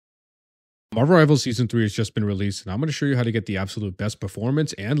Marvel Rivals Season 3 has just been released, and I'm going to show you how to get the absolute best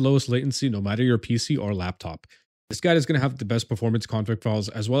performance and lowest latency no matter your PC or laptop. This guide is going to have the best performance config files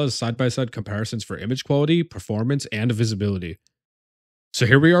as well as side-by-side comparisons for image quality, performance, and visibility. So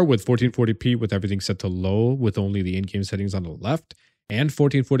here we are with 1440p with everything set to low with only the in-game settings on the left, and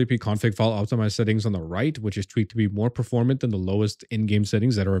 1440p config file optimized settings on the right, which is tweaked to be more performant than the lowest in-game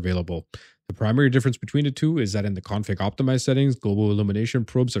settings that are available. The primary difference between the two is that in the config optimized settings, global illumination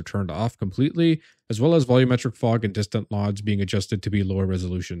probes are turned off completely, as well as volumetric fog and distant nods being adjusted to be lower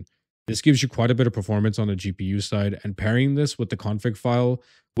resolution. This gives you quite a bit of performance on the GPU side, and pairing this with the config file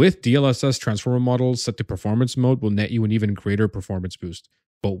with DLSS transformer models set to performance mode will net you an even greater performance boost.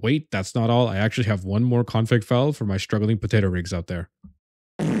 But wait, that's not all. I actually have one more config file for my struggling potato rigs out there.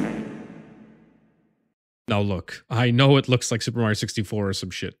 Now look, I know it looks like Super Mario 64 or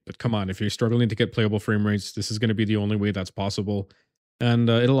some shit, but come on, if you're struggling to get playable frame rates, this is going to be the only way that's possible. And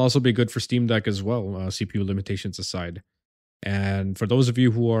it'll also be good for Steam Deck as well, CPU limitations aside. And for those of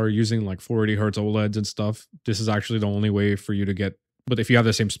you who are using like 480Hz OLEDs and stuff, this is actually the only way for you to get, but if you have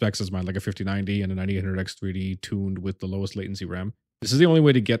the same specs as mine, like a 5090 and a 9800X 3D tuned with the lowest latency RAM, this is the only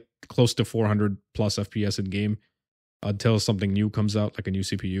way to get close to 400 plus FPS in game until something new comes out, like a new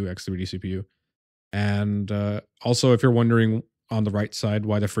CPU, X3D CPU. And also, if you're wondering on the right side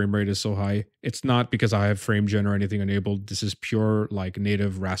why the frame rate is so high, it's not because I have frame gen or anything enabled. This is pure like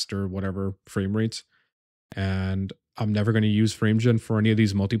native raster, whatever frame rates. And I'm never going to use frame gen for any of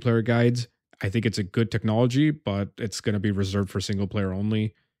these multiplayer guides. I think it's a good technology, but it's going to be reserved for single player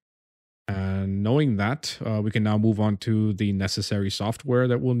only. And knowing that, we can now move on to the necessary software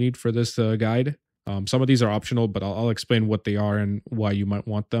that we'll need for this guide. Some of these are optional, but I'll explain what they are and why you might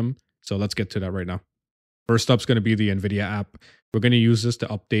want them. So let's get to that right now. First up is going to be the Nvidia app. We're going to use this to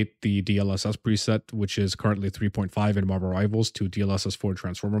update the DLSS preset, which is currently 3.5 in Marvel Rivals, to DLSS 4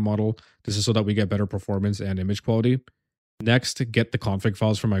 transformer model. This is so that we get better performance and image quality. Next, get the config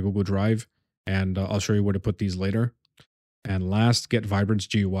files from my Google Drive, and I'll show you where to put these later. And last, get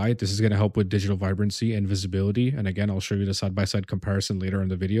VibranceGUI. This is going to help with digital vibrancy and visibility. And again, I'll show you the side-by-side comparison later in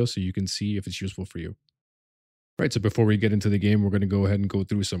the video so you can see if it's useful for you. Right, so before we get into the game, we're going to go ahead and go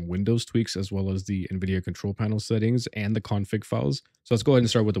through some Windows tweaks as well as the Nvidia control panel settings and the config files. So let's go ahead and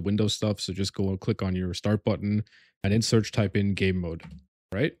start with the Windows stuff. So just go and click on your start button and in search type in game mode,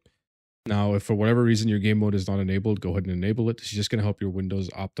 right? Now, if for whatever reason your game mode is not enabled, go ahead and enable it. This is just going to help your Windows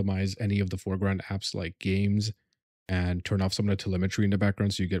optimize any of the foreground apps like games and turn off some of the telemetry in the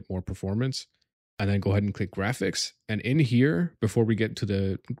background so you get more performance. And then go ahead and click graphics. And in here, before we get to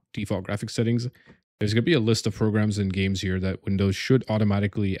the default graphics settings, there's going to be a list of programs and games here that Windows should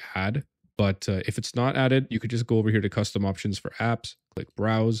automatically add. But if it's not added, you could just go over here to custom options for apps, click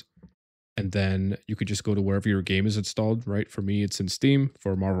browse, and then you could just go to wherever your game is installed, right? For me, it's in Steam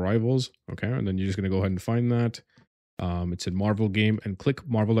for Marvel Rivals. Okay, and then you're just going to go ahead and find that. It's in Marvel game and click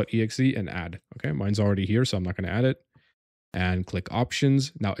marvel.exe and add. Okay, mine's already here, so I'm not going to add it. And click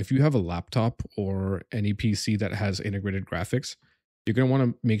options. Now, if you have a laptop or any PC that has integrated graphics, you're going to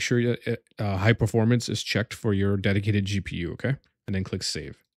want to make sure that high performance is checked for your dedicated GPU, okay? And then click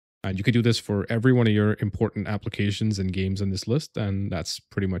save. And you could do this for every one of your important applications and games in this list, and that's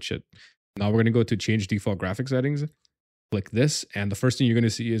pretty much it. Now we're going to go to change default graphics settings. Click this, and the first thing you're going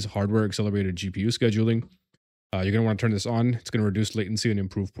to see is hardware accelerated GPU scheduling. You're going to want to turn this on. It's going to reduce latency and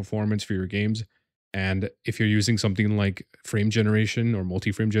improve performance for your games. And if you're using something like frame generation or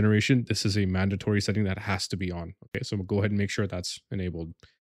multi-frame generation, this is a mandatory setting that has to be on. Okay, so we'll go ahead and make sure that's enabled.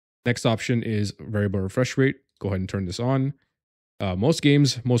 Next option is variable refresh rate. Go ahead and turn this on. Most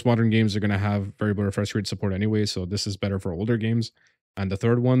modern games are going to have variable refresh rate support anyway, so this is better for older games. And the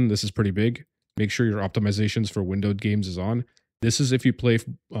third one, this is pretty big. Make sure your optimizations for windowed games is on. This is if you play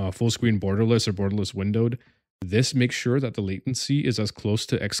full screen borderless or borderless windowed. This makes sure that the latency is as close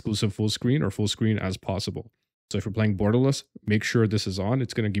to exclusive full screen or full screen as possible. So if you're playing borderless, make sure this is on.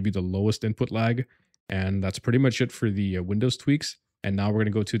 It's going to give you the lowest input lag. And that's pretty much it for the Windows tweaks. And now we're going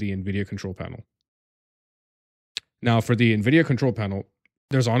to go to the Nvidia control panel. Now for the Nvidia control panel,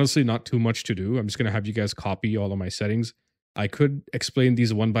 there's honestly not too much to do. I'm just going to have you guys copy all of my settings. I could explain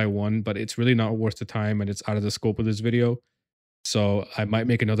these one by one, but it's really not worth the time and it's out of the scope of this video. So I might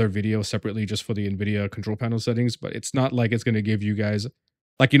make another video separately just for the Nvidia control panel settings, but it's not like it's going to give you guys,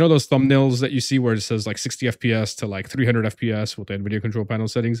 like, you know, those thumbnails that you see where it says like 60 FPS to like 300 FPS with the Nvidia control panel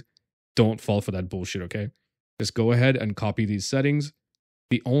settings. Don't fall for that bullshit, okay? Just go ahead and copy these settings.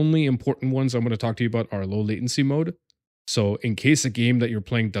 The only important ones I'm going to talk to you about are low latency mode. So in case a game that you're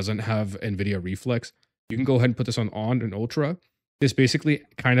playing doesn't have Nvidia Reflex, you can go ahead and put this on and ultra. This basically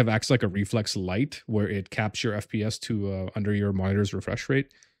kind of acts like a reflex light where it caps your FPS to under your monitor's refresh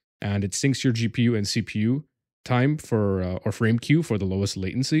rate. and it syncs your GPU and CPU time for or frame queue for the lowest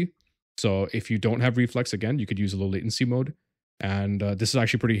latency. So if you don't have reflex, again, you could use a low latency mode. And this is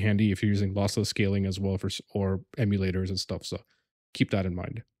actually pretty handy if you're using lossless scaling as well or emulators and stuff. So keep that in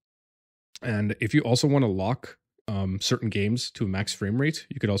mind. And if you also want to lock certain games to a max frame rate,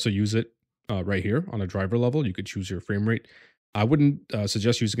 you could also use it right here on a driver level. You could choose your frame rate. I wouldn't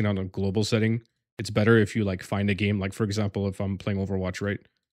suggest using it on a global setting. It's better if you like find a game, like for example, if I'm playing Overwatch, right?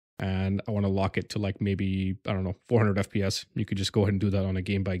 And I want to lock it to like maybe, I don't know, 400 FPS. You could just go ahead and do that on a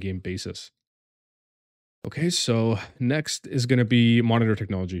game by game basis. Okay, so next is going to be monitor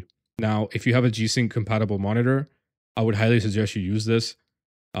technology. Now, if you have a G-Sync compatible monitor, I would highly suggest you use this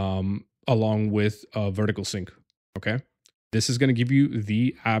along with vertical sync. Okay, this is going to give you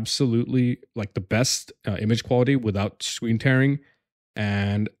the absolutely like the best image quality without screen tearing,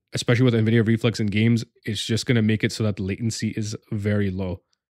 and especially with NVIDIA Reflex in games, it's just going to make it so that the latency is very low.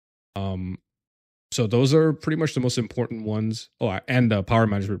 So those are pretty much the most important ones. Oh, and power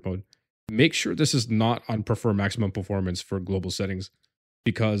management mode. Make sure this is not on prefer maximum performance for global settings,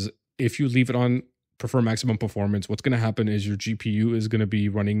 because if you leave it on prefer maximum performance, what's going to happen is your GPU is going to be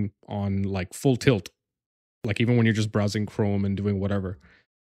running on like full tilt, like even when you're just browsing Chrome and doing whatever,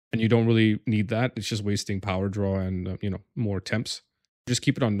 and you don't really need that. It's just wasting power draw and more temps. Just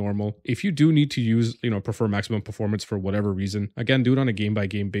keep it on normal. If you do need to use prefer maximum performance for whatever reason, again, do it on a game by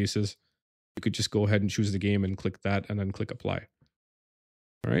game basis. You could just go ahead and choose the game and click that and then click apply.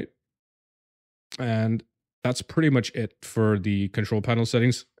 All right. And that's pretty much it for the control panel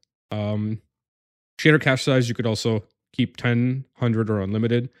settings. Shader cache size, you could also keep 10, 100, or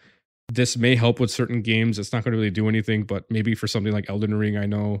unlimited. This may help with certain games. It's not going to really do anything, but maybe for something like Elden Ring, I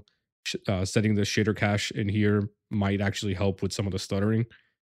know setting the shader cache in here might actually help with some of the stuttering.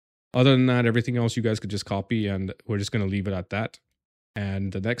 Other than that, everything else you guys could just copy, and we're just going to leave it at that.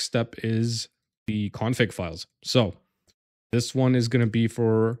 And the next step is the config files. So this one is going to be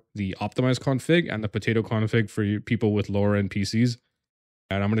for the optimized config and the potato config for you people with lower end PCs.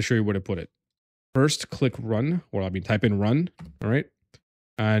 And I'm going to show you where to put it. First, click run, or type in run. All right.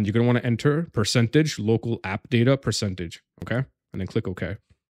 And you're going to want to enter percentage local app data percentage. Okay. And then click OK.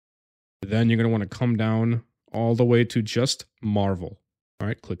 Then you're going to want to come down all the way to just Marvel. All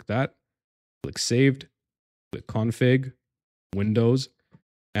right. Click that. Click saved. Click config. Windows,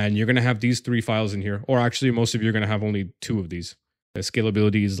 and you're going to have these 3 files in here, or actually most of you are going to have only 2 of these. The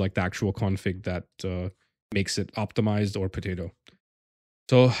scalability is like the actual config that makes it optimized or potato.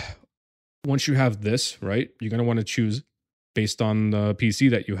 So once you have this, right, you're going to want to choose based on the PC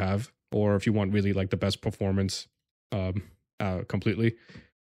that you have, or if you want really like the best performance completely.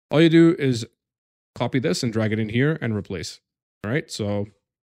 All you do is copy this and drag it in here and replace. All right, so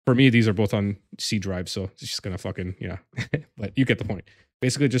for me, these are both on C drive, so it's just going to fucking, but you get the point.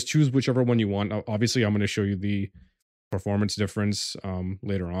 Basically, just choose whichever one you want. Obviously, I'm going to show you the performance difference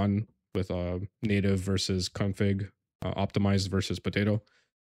later on with native versus config, optimized versus potato.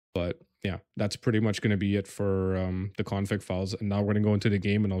 But yeah, that's pretty much going to be it for the config files. And now we're going to go into the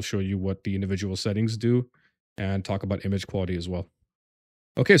game, and I'll show you what the individual settings do and talk about image quality as well.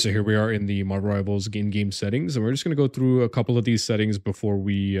 Okay, so here we are in the Marvel Rivals game settings, and we're just going to go through a couple of these settings before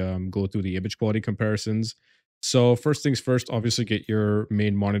we go through the image quality comparisons. So first things first, obviously get your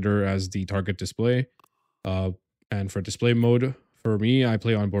main monitor as the target display. And for display mode, for me, I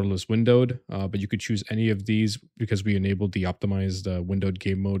play on borderless windowed, but you could choose any of these because we enabled the optimized windowed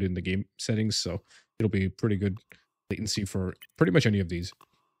game mode in the game settings, so it'll be pretty good latency for pretty much any of these.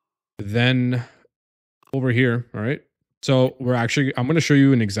 Then over here, all right, so I'm going to show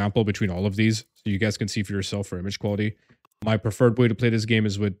you an example between all of these so you guys can see for yourself for image quality. My preferred way to play this game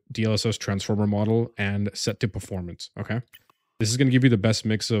is with DLSS transformer model and set to performance, okay? This is going to give you the best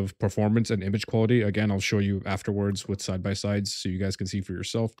mix of performance and image quality. Again, I'll show you afterwards with side-by-sides so you guys can see for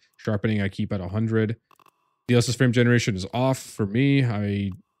yourself. Sharpening, I keep at 100. DLSS frame generation is off for me.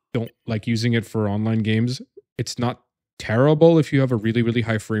 I don't like using it for online games. It's not terrible if you have a really, really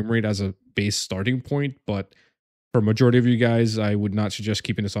high frame rate as a base starting point, but for a majority of you guys, I would not suggest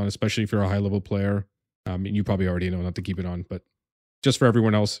keeping this on, especially if you're a high-level player. You probably already know not to keep it on, but just for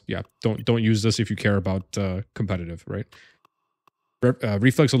everyone else, yeah, don't use this if you care about competitive, right?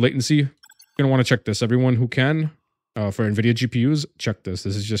 Reflex of latency, you're going to want to check this. Everyone who can, for NVIDIA GPUs, check this.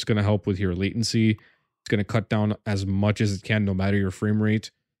 This is just going to help with your latency. It's going to cut down as much as it can, no matter your frame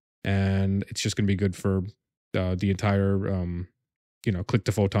rate. And it's just going to be good for the entire, click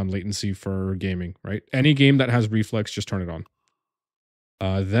to photon latency for gaming, right? Any game that has reflex, just turn it on.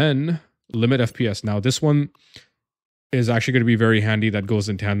 Then limit FPS. Now this one is actually going to be very handy. That goes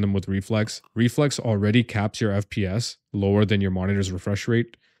in tandem with reflex. Reflex already caps your FPS lower than your monitor's refresh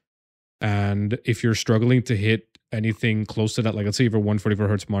rate. And if you're struggling to hit anything close to that, like let's say you have a 144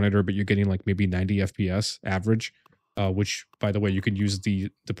 hertz monitor, but you're getting like maybe 90 FPS average, which by the way, you can use the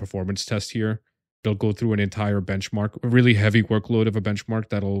performance test here. It'll go through an entire benchmark, a really heavy workload of a benchmark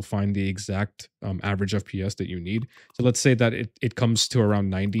that'll find the exact average FPS that you need. So let's say that it comes to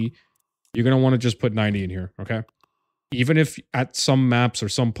around 90. You're going to want to just put 90 in here, okay? Even if at some maps or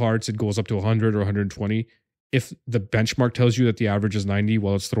some parts it goes up to 100 or 120, if the benchmark tells you that the average is 90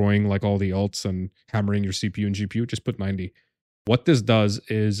 while it's throwing like all the alts and hammering your CPU and GPU, just put 90. What this does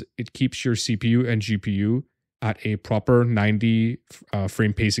is it keeps your CPU and GPU at a proper 90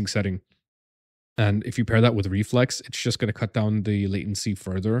 frame pacing setting. And if you pair that with reflex, it's just going to cut down the latency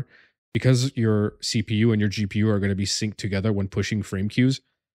further because your CPU and your GPU are going to be synced together when pushing frame queues.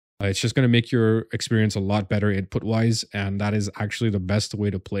 It's just going to make your experience a lot better input wise. And that is actually the best way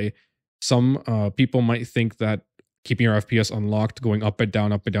to play. Some people might think that keeping your FPS unlocked, going up and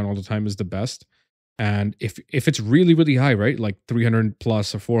down all the time is the best. And if it's really, really high, right? Like 300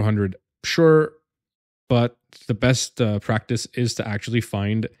 plus or 400, sure. But the best practice is to actually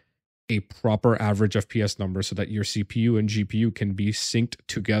find a proper average FPS number so that your CPU and GPU can be synced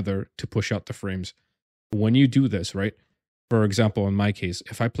together to push out the frames. When you do this, right? For example, in my case,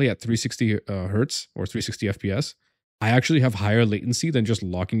 if I play at 360 hertz or 360 FPS, I actually have higher latency than just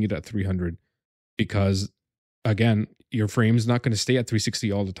locking it at 300 because, again, your frame's not going to stay at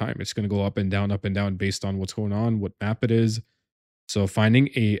 360 all the time. It's going to go up and down based on what's going on, what map it is. So finding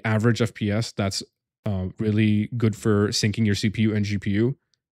a average FPS that's really good for syncing your CPU and GPU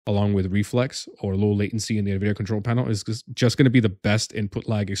along with reflex or low latency in the Nvidia control panel is just going to be the best input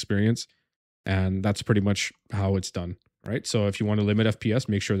lag experience. And that's pretty much how it's done, right? So if you want to limit FPS,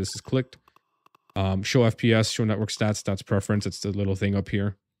 make sure this is clicked. Show FPS, show network stats, that's preference. It's the little thing up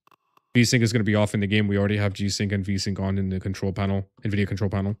here. VSync is going to be off in the game. We already have G-Sync and VSync on in the control panel, Nvidia control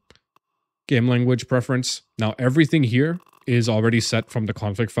panel. Game language preference. Now everything here is already set from the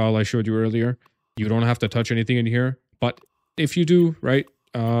config file I showed you earlier. You don't have to touch anything in here, but if you do, right,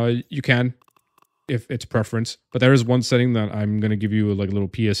 you can, if it's preference. But there is one setting that I'm going to give you like a little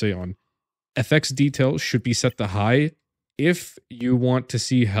PSA on. FX detail should be set to high if you want to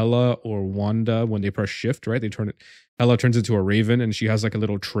see Hella or Wanda when they press shift, right? They turn it, Hella turns into a raven and she has like a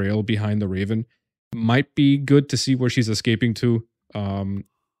little trail behind the raven. Might be good to see where she's escaping to.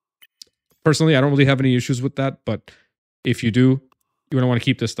 Personally, I don't really have any issues with that, but if you do, you're going to want to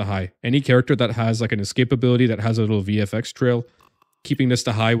keep this to high. Any character that has like an escape ability that has a little VFX trail, keeping this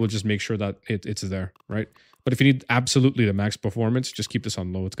to high will just make sure that it's there, right? But if you need absolutely the max performance, just keep this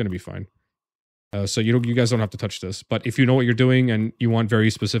on low. It's going to be fine. So you guys don't have to touch this. But if you know what you're doing and you want very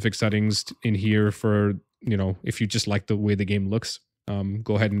specific settings in here for, if you just like the way the game looks,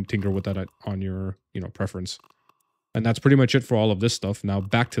 go ahead and tinker with that on your, preference. And that's pretty much it for all of this stuff. Now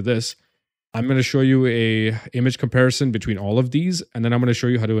back to this. I'm going to show you a image comparison between all of these, and then I'm going to show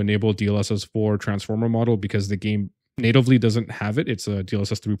you how to enable DLSS 4 transformer model because the game natively doesn't have it. It's a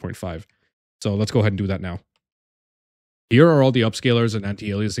DLSS 3.5. So let's go ahead and do that now. Here are all the upscalers and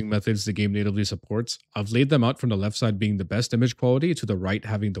anti-aliasing methods the game natively supports. I've laid them out from the left side being the best image quality to the right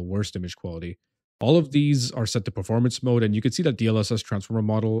having the worst image quality. All of these are set to performance mode, and you can see that DLSS transformer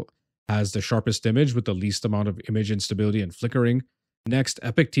model has the sharpest image with the least amount of image instability and flickering. Next,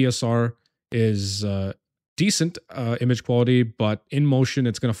 Epic TSR is decent image quality, but in motion,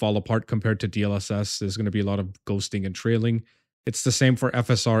 it's going to fall apart compared to DLSS. There's going to be a lot of ghosting and trailing. It's the same for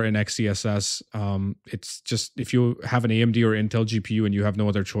FSR and XeSS. It's just, if you have an AMD or Intel GPU and you have no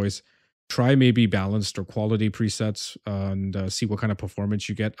other choice, try maybe balanced or quality presets and see what kind of performance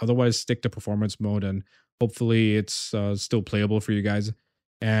you get. Otherwise, stick to performance mode and hopefully it's still playable for you guys.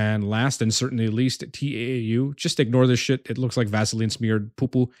 And last and certainly least, TAAU. Just ignore this shit. It looks like Vaseline smeared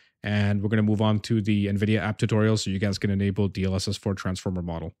poo-poo. And we're going to move on to the Nvidia app tutorial so you guys can enable DLSS 4 transformer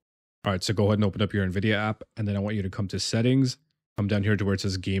model. All right, so go ahead and open up your Nvidia app. And then I want you to come to settings. Come down here to where it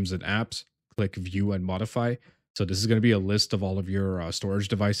says games and apps. Click view and modify. So this is going to be a list of all of your storage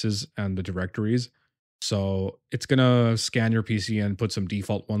devices and the directories. So it's going to scan your PC and put some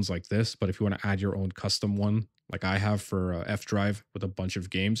default ones like this. But if you want to add your own custom one, like I have for F drive with a bunch of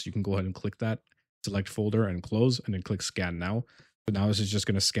games, you can go ahead and click that, select folder and close, and then click scan now. So now this is just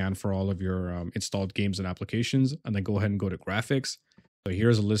going to scan for all of your installed games and applications, and then go ahead and go to graphics. So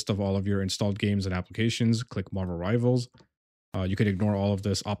here's a list of all of your installed games and applications. Click Marvel Rivals. You can ignore all of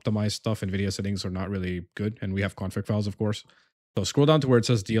this optimized stuff. NVIDIA settings are not really good, and we have config files, of course. So scroll down to where it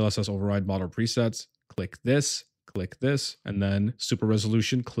says DLSS override model presets. Click this, and then super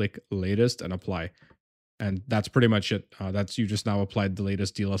resolution, click latest and apply. And that's pretty much it. That's you just now applied the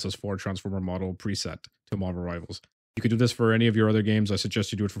latest DLSS 4 transformer model preset to Marvel Rivals. You could do this for any of your other games. I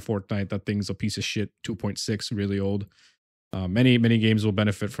suggest you do it for Fortnite. That thing's a piece of shit, 2.6, really old. Many games will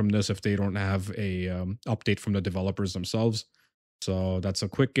benefit from this if they don't have a update from the developers themselves. So that's a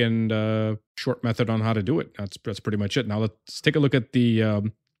quick and short method on how to do it. That's pretty much it. Now let's take a look at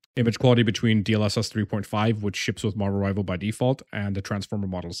the image quality between DLSS 3.5, which ships with Marvel Rival by default, and the transformer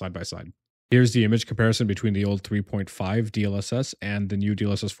model side by side. Here's the image comparison between the old 3.5 DLSS and the new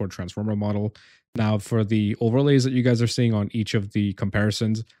DLSS 4 transformer model. Now, for the overlays that you guys are seeing on each of the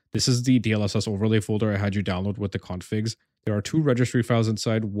comparisons, this is the DLSS overlay folder I had you download with the configs. There are two registry files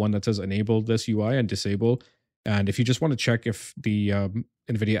inside, one that says enable this UI and disable. And if you just want to check if the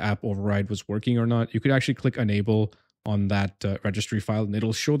Nvidia app override was working or not, you could actually click enable on that registry file, and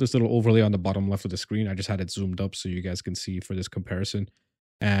it'll show this little overlay on the bottom left of the screen. I just had it zoomed up so you guys can see for this comparison.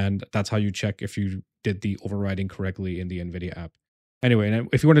 And that's how you check if you did the overriding correctly in the Nvidia app. Anyway, and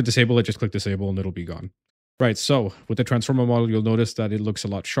if you want to disable it, just click disable and it'll be gone. Right, so with the transformer model, you'll notice that it looks a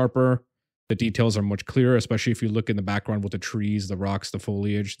lot sharper. The details are much clearer, especially if you look in the background with the trees, the rocks, the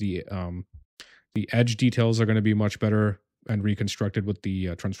foliage. The edge details are going to be much better and reconstructed with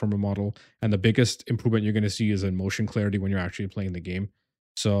the transformer model. And the biggest improvement you're going to see is in motion clarity when you're actually playing the game.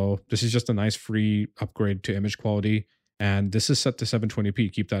 So this is just a nice free upgrade to image quality. And this is set to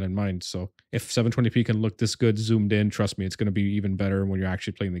 720p. Keep that in mind. So if 720p can look this good zoomed in, trust me, it's going to be even better when you're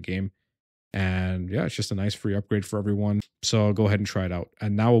actually playing the game. And yeah, it's just a nice free upgrade for everyone. So go ahead and try it out.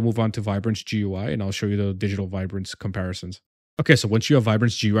 And now we'll move on to VibranceGUI, and I'll show you the digital Vibrance comparisons. Okay, so once you have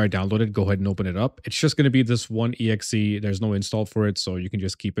VibranceGUI downloaded, go ahead and open it up. It's just going to be this one exe. There's no install for it, so you can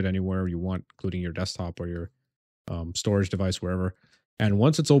just keep it anywhere you want, including your desktop or your storage device, wherever. And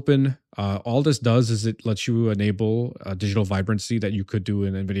once it's open, all this does is it lets you enable digital vibrancy that you could do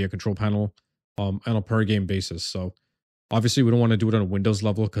in NVIDIA control panel on a per game basis. So obviously we don't want to do it on a Windows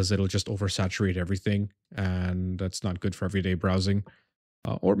level because it'll just oversaturate everything, and that's not good for everyday browsing.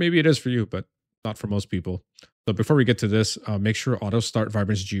 Or maybe it is for you, but not for most people. So before we get to this, make sure auto start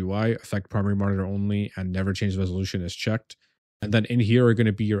VibranceGUI, affect primary monitor only, and never change resolution is checked. And then in here are going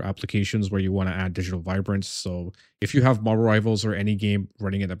to be your applications where you want to add digital vibrance. So if you have Marvel Rivals or any game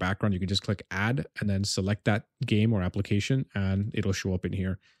running in the background, you can just click add and then select that game or application and it'll show up in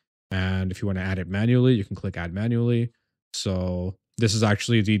here. And if you want to add it manually, you can click add manually. So this is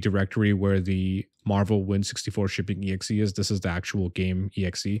actually the directory where the Marvel Win64 shipping exe is. This is the actual game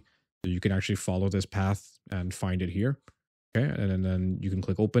exe. So you can actually follow this path and find it here. Okay, and then you can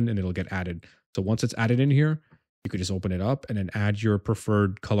click open and it'll get added. So once it's added in here, you could just open it up and then add your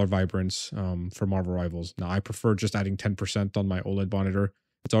preferred color vibrance for Marvel Rivals. Now, I prefer just adding 10% on my OLED monitor.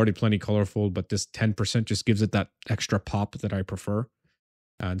 It's already plenty colorful, but this 10% just gives it that extra pop that I prefer.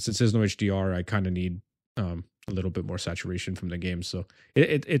 And since there's no HDR, I kind of need a little bit more saturation from the game. So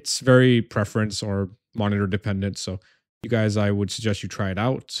it's very preference or monitor dependent. So you guys, I would suggest you try it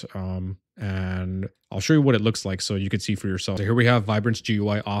out. And I'll show you what it looks like so you can see for yourself. So here we have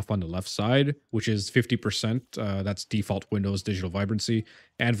VibranceGUI off on the left side, which is 50%. That's default Windows digital vibrancy.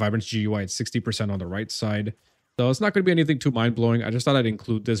 And VibranceGUI at 60% on the right side. So it's not going to be anything too mind-blowing. I just thought I'd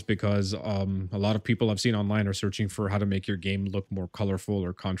include this because a lot of people I've seen online are searching for how to make your game look more colorful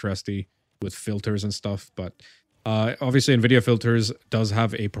or contrasty with filters and stuff. But obviously NVIDIA filters does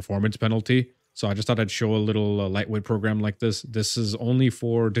have a performance penalty. So I just thought I'd show a little lightweight program like this. This is only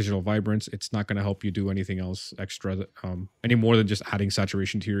for digital vibrance. It's not going to help you do anything else extra, any more than just adding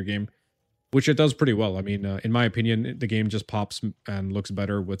saturation to your game, which it does pretty well. I mean, in my opinion, the game just pops and looks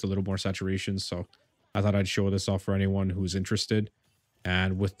better with a little more saturation. So I thought I'd show this off for anyone who's interested.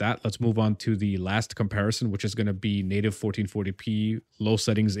 And with that, let's move on to the last comparison, which is going to be native 1440p low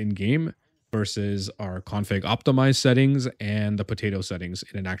settings in game versus our config optimized settings and the potato settings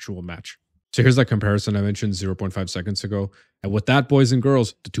in an actual match. So here's that comparison I mentioned 0.5 seconds ago. And with that, boys and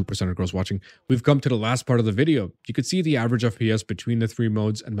girls, the 2% of girls watching, we've come to the last part of the video. You can see the average FPS between the three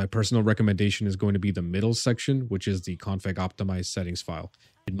modes, and my personal recommendation is going to be the middle section, which is the config optimized settings file.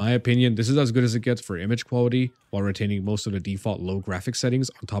 In my opinion, this is as good as it gets for image quality while retaining most of the default low graphic settings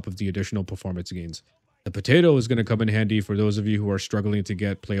on top of the additional performance gains. The potato is going to come in handy for those of you who are struggling to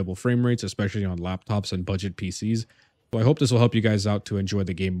get playable frame rates, especially on laptops and budget PCs. So I hope this will help you guys out to enjoy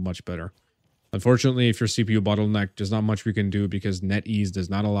the game much better. Unfortunately, if your CPU bottlenecked, there's not much we can do because NetEase does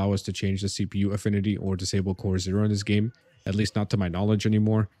not allow us to change the CPU affinity or disable Core 0 in this game, at least not to my knowledge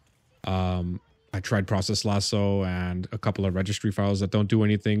anymore. I tried Process Lasso and a couple of registry files that don't do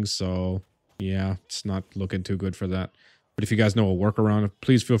anything, so yeah, it's not looking too good for that. But if you guys know a workaround,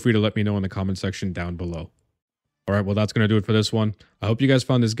 please feel free to let me know in the comment section down below. Alright, well that's going to do it for this one. I hope you guys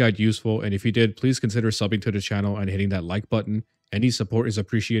found this guide useful, and if you did, please consider subbing to the channel and hitting that like button. Any support is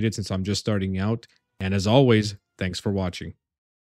appreciated since I'm just starting out. And as always, Thanks for watching.